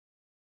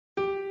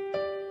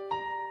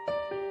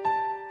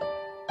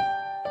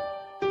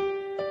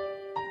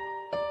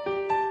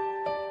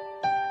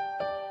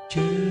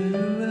Turn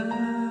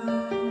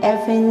around.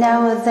 Every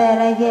now and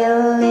then I get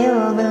a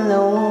little bit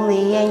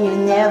lonely and you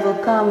never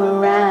come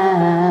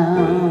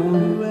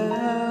around.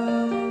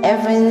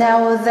 Every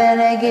now and then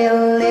I get a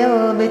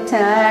little bit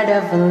tired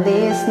of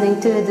listening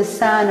to the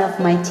sound of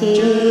my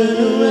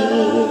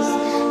tears.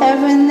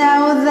 Every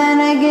now and then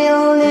I get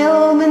a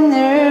little bit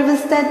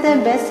nervous that the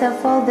best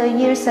of all the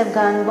years have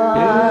gone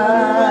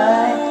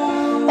by.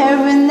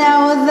 Every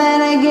now and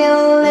then I get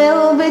a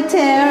little bit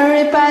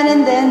terrified,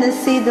 and then I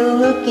see the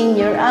look in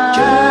your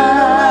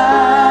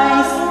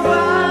eyes.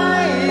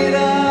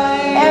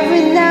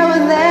 Every now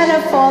and then I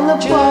fall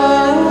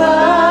apart.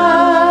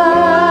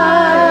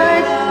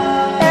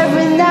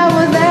 Every now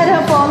and then I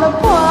fall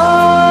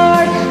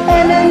apart,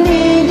 and I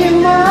need you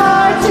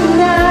more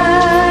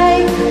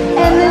tonight,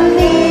 and I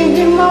need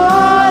you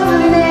more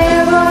than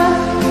ever.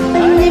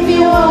 And if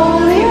you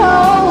only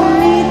hold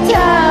me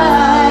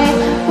tight,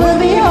 we'll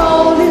be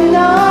holding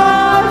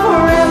on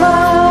forever.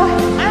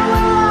 I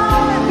will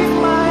only be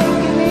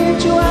making it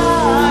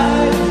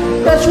twice.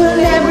 'Cause we'll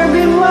never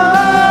be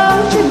wrong.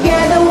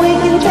 Together we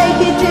can take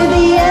it to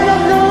the end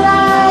of the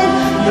line.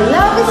 Your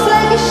love is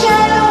like a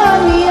shadow on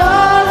me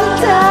all the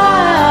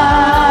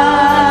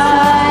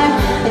time.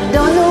 I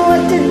don't know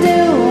what to do,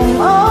 I'm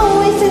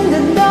always in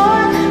the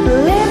dark,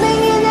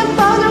 living in a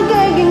powder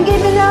keg and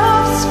giving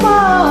off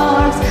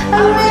sparks. I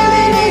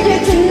really need you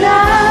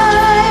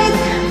tonight.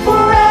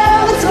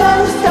 Forever's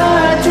gonna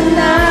start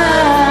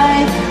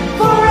tonight.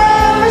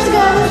 Forever's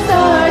gonna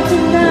start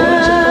tonight.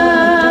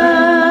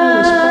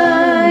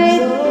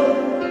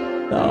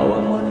 Now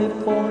I'm only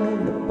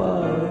falling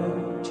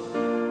apart.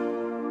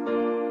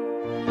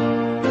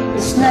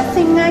 There's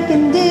nothing I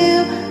can do,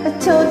 a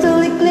total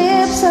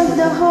eclipse of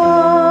the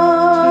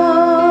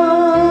heart.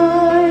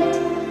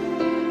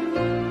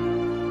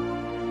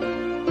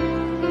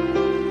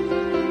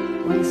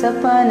 Once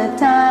upon a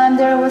time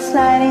there was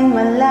light in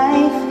my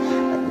life,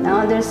 but now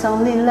there's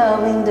only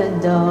love in the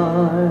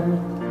dark.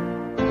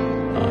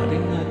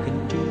 Nothing I can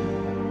do,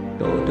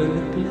 total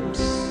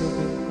eclipse of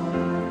the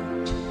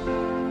heart.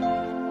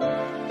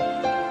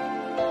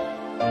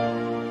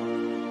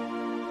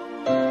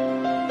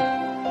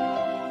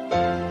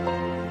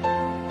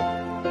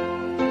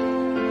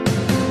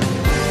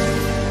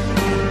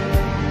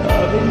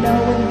 Every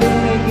now and then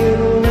I get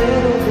a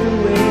little bit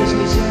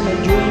restless and I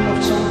dream of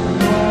something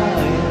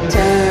wild.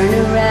 Turn A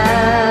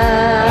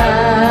around,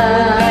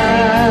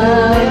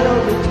 little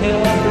bit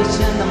helpless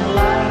and I'm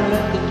lying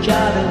like a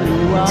child in the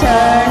wild.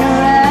 turn A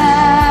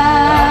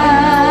around,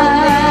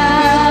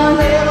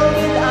 little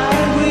bit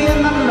angry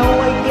and I know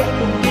I get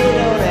to get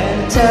out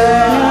and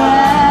turn around,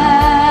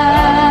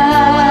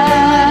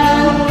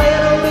 a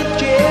little bit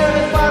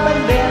terrified, but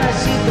then I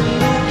see the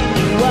look in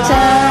your eyes.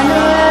 turn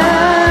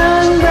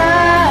around,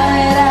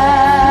 bright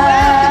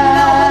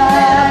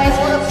eyes,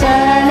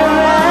 turn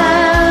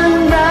around,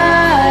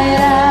 bright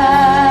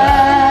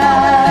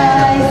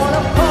eyes.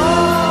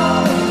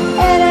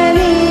 And I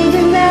need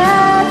you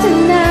now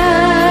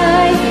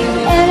tonight,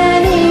 and I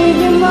need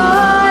you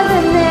more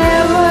than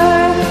ever.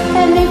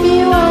 And if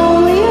you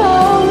only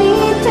hold me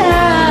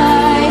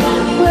tight,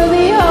 we'll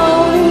be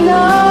holding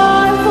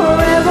on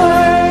forever.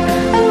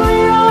 And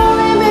we'll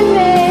only be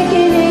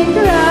making it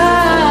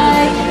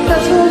right,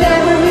 'cause we'll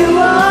never be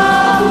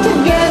wrong.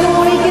 Together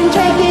we can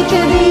take it to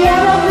the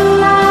end of the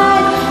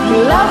line.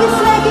 Your love is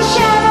like a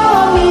shadow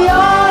on me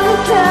all the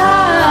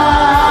time.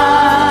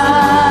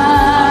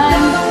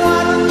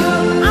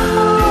 I'm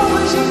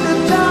always in the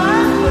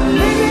dark, but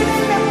living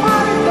in the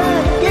party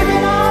that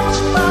giving off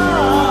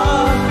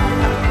spark.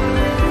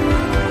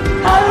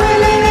 I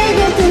really need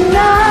you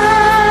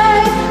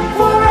tonight.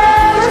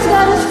 Forever's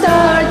gonna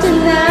start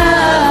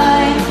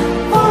tonight.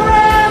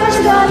 Forever's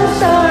gonna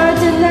start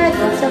tonight.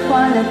 Once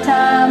upon a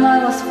time I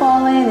was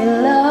falling in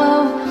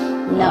love.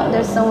 Now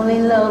there's only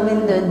love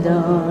in the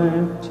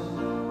dark.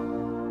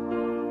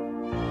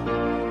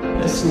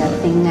 There's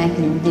nothing I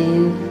can do.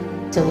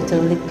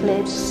 Total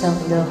eclipse of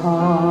the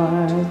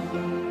heart.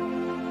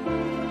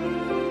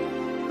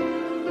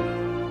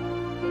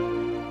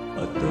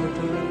 A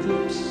total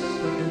eclipse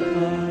of the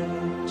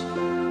heart.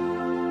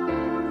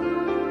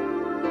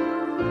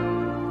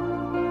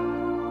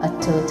 A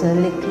total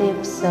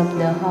eclipse of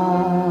the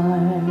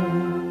heart.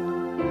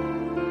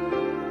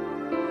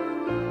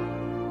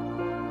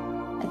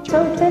 A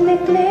total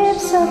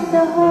eclipse of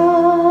the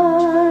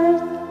heart.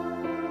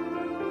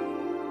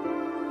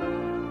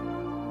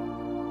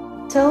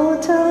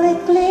 Total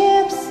eclipse.